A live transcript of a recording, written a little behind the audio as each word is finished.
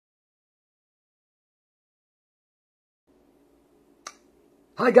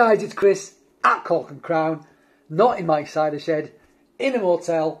Hi guys, it's Chris at Cork and Crown, not in my cider shed, in a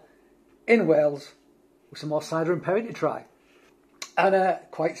motel in Wales with some more cider and perry to try. And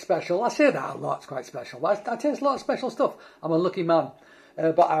quite special, I say that a lot, it's quite special. I taste a lot of special stuff. I'm a lucky man.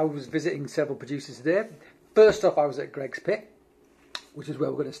 But I was visiting several producers today. First off, I was at Gregg's pit, which is where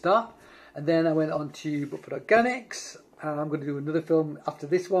we're going to start. And then I went on to Butford Organics. And I'm going to do another film after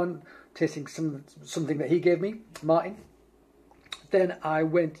this one, tasting something that he gave me, Martin. Then I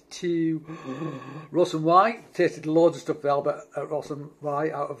went to Ross and Y, tasted loads of stuff there, but at Ross and Y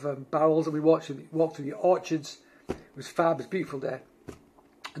out of barrels, and we walked through the orchards. It was fab, it was a beautiful day.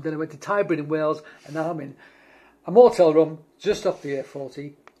 And then I went to Tybrin in Wales, and now I'm in a motel room just off the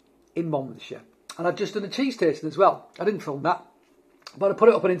A40 in Monmouthshire. And I've just done a cheese tasting as well. I didn't film that, but I put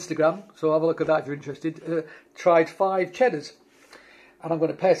it up on Instagram, so have a look at that if you're interested. Tried 5 cheddars. And I'm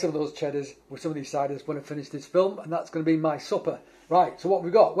going to pair some of those cheddars with some of these ciders when I finish this film, and that's going to be my supper. Right, so what have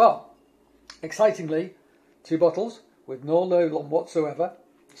we got? Well, excitingly, 2 bottles with no nylon whatsoever.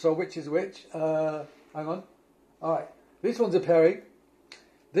 So which is which? Hang on. All right, this one's a perry.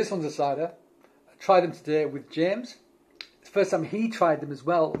 This one's a cider. I tried them today with James. It's the first time he tried them as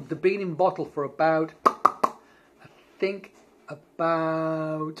well. They've been in bottle for about, I think,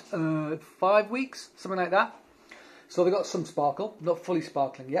 about 5 weeks, something like that. So they've got some sparkle, not fully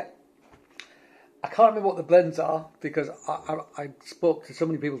sparkling yet. I can't remember what the blends are because I spoke to so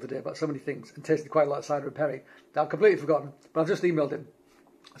many people today about so many things and tasted quite a lot of cider and perry that I've completely forgotten, but I've just emailed him.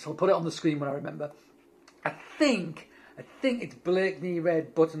 So I'll put it on the screen when I remember. I think it's Blakeney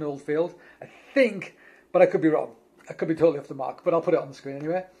Red Button Oldfield. I think, but I could be wrong. I could be totally off the mark, but I'll put it on the screen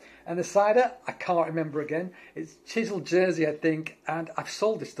anyway. And the cider, I can't remember again. It's Chisel Jersey, I think, and I've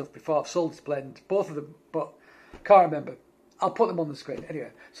sold this stuff before. I've sold this blend, both of them, but can't remember. I'll put them on the screen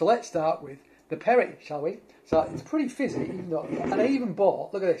anyway. So let's start with the perry, shall we? So it's pretty fizzy, even though, and I even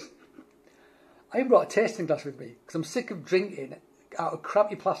bought, look at this. I even brought a tasting glass with me because I'm sick of drinking out of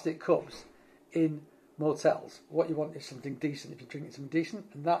crappy plastic cups in motels. What you want is something decent if you're drinking something decent,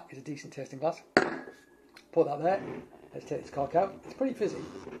 and that is a decent tasting glass. Put that there. Let's take this cork out. It's pretty fizzy,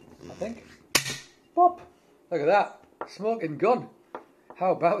 I think. Pop! Look at that. Smoking gun.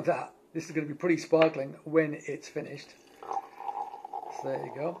 How about that? This is going to be pretty sparkling when it's finished. So there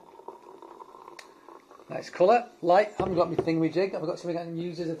you go. Nice colour. Light. I haven't got my thingamajig. Have I got something I can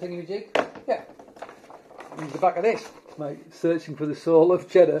use as a thingamajig? Yeah. Use the back of this. It's my searching for the soul of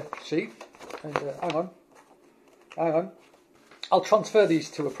cheddar sheet. And hang on. I'll transfer these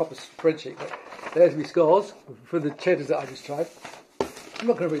to a proper spreadsheet. But there's my scores for the cheddars that I just tried. I'm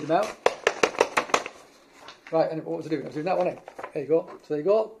not going to read them out. Right, and what was I doing? I was doing that one. There you go. So there you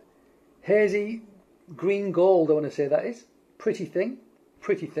go. Hazy green gold, I want to say that is. Pretty thing.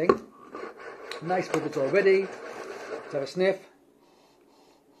 Pretty thing. Nice bubbles already. Let's have a sniff.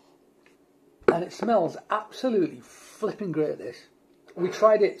 And it smells absolutely flipping great, this. We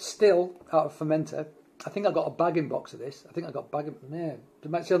tried it still out of fermenter. I think I got a bagging box of this. Man, you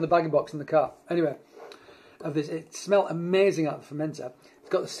might see on the bagging box in the car. Anyway, of this, it smelled amazing out of the fermenter. It's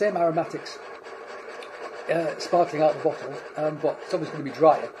got the same aromatics sparkling out of the bottle, but it's obviously going to be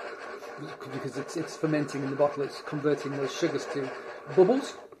drier because it's fermenting in the bottle. It's converting those sugars to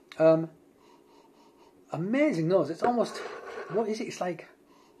bubbles. Amazing nose. It's almost, what is it? It's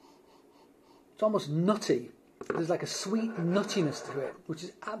almost nutty. There's like a sweet nuttiness to it, which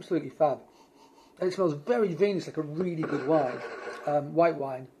is absolutely fab. And it smells very Venus, like a really good wine, white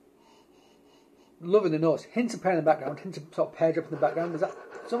wine. Loving the nose. Hints of pear in the background, hints of sort of pear drop in the background.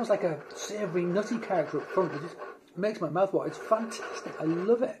 It's almost like a savoury, nutty character up front. It just makes my mouth water. It's fantastic. I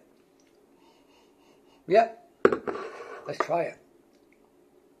love it. Yeah, let's try it.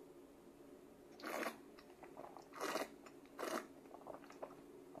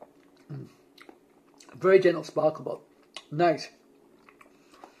 Very gentle sparkle, but nice.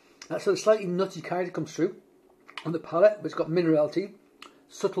 That sort of slightly nutty character comes through on the palate, but it's got minerality,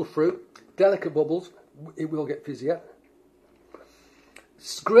 subtle fruit, delicate bubbles. It will get fizzier.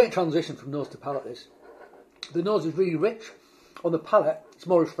 It's a great transition from nose to palate, this. The nose is really rich. On the palate, it's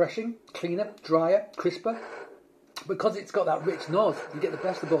more refreshing, cleaner, drier, crisper. Because it's got that rich nose, you get the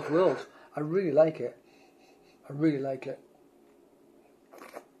best of both worlds. I really like it. I really like it.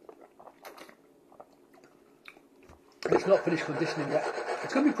 It's not finished conditioning yet.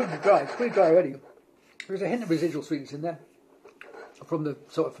 It's going to be pretty dry. It's pretty dry already. There's a hint of residual sweetness in there from the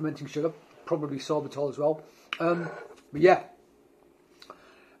sort of fermenting sugar, probably sorbitol as well. But yeah,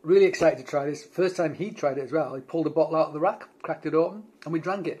 really excited to try this. First time he tried it as well. He pulled a bottle out of the rack, cracked it open, and we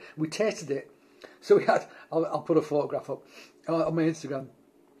drank it. We tasted it. So we had, I'll put a photograph up on my Instagram.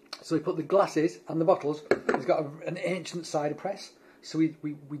 So he put the glasses and the bottles. He's got an ancient cider press. So we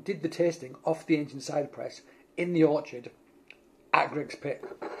did the tasting off the ancient cider press in the orchard at Gregg's Pit.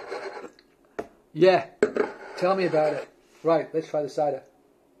 Yeah, tell me about it. Right, let's try the cider.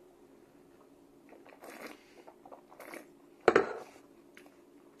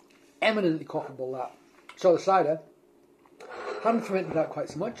 Eminently quaffable, that. So the cider, hadn't fermented out quite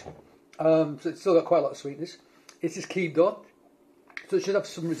so much, so it's still got quite a lot of sweetness. It's just keeved though, so it should have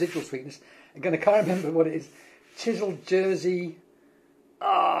some residual sweetness. Again, I can't remember what it is. Chiseled Jersey,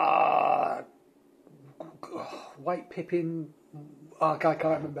 white pippin. I can't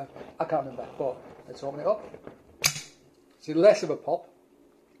remember. But let's open it up. See, less of a pop.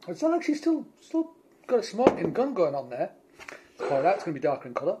 It's not actually still got a smoking gun going on there. Let's pour it out. It's going to be darker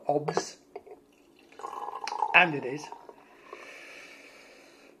in colour. Obs. And it is.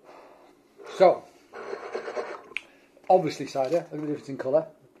 So, obviously cider. Look at the difference in colour.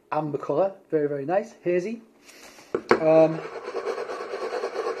 Amber colour. Very, very nice. Hazy. Give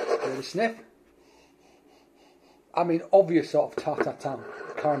it a sniff. I mean, obvious sort of tartar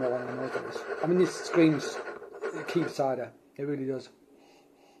caramel on the nose of this. I mean, this screams keep cider. It really does.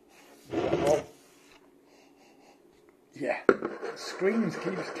 Oh. Yeah. Screams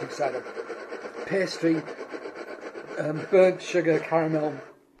keep cider. Pastry, burnt sugar, caramel,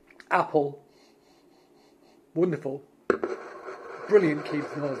 apple. Wonderful. Brilliant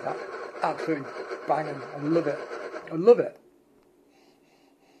keep nose, that. Absolutely banging. I love it. I love it.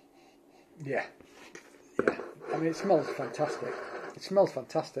 Yeah. Yeah. I mean, it smells fantastic. It smells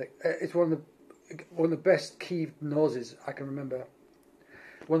fantastic. It's one of the best keeved noses I can remember.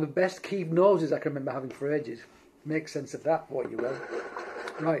 One of the best keeved noses I can remember having for ages. Make sense of that, what you will.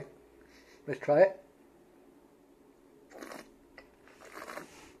 Right, let's try it.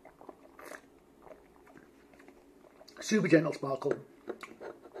 Super gentle sparkle.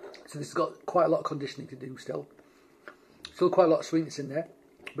 So this has got quite a lot of conditioning to do still. Still quite a lot of sweetness in there,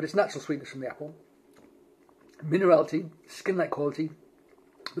 but it's natural sweetness from the apple. Minerality, skin-like quality,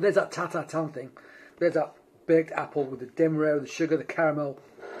 but there's that tartar town thing. There's that baked apple with the demerara, the sugar, the caramel.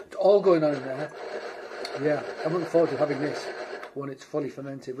 It's all going on in there. Yeah, I'm looking forward to having this when it's fully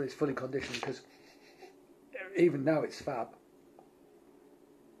fermented, when it's fully conditioned, because even now it's fab.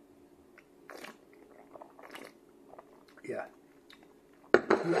 Yeah.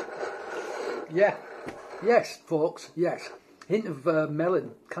 Yeah. Yes, folks, yes. Hint of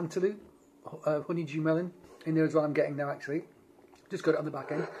melon, cantaloupe, honeydew melon. In there is what I'm getting now. Actually, just got it on the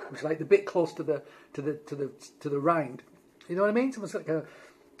back end, which is like the bit close to the rind. You know what I mean? It's almost like a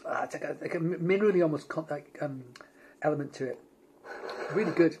minerally almost element to it.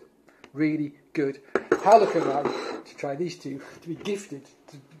 Really good, really good. How looking around to try these two, to be gifted,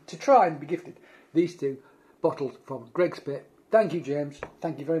 to try and be gifted these two bottles from Gregg's Pit. Thank you, James.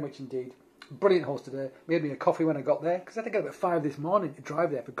 Thank you very much indeed. Brilliant host today. Made me a coffee when I got there, because I had to get up at 5 this morning to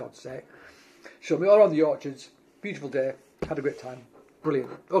drive there, for God's sake. Showed me all around the orchards. Beautiful day. Had a great time. Brilliant.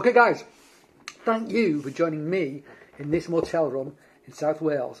 Okay, guys. Thank you for joining me in this motel room in South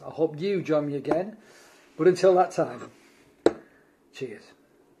Wales. I hope you join me again. But until that time, cheers.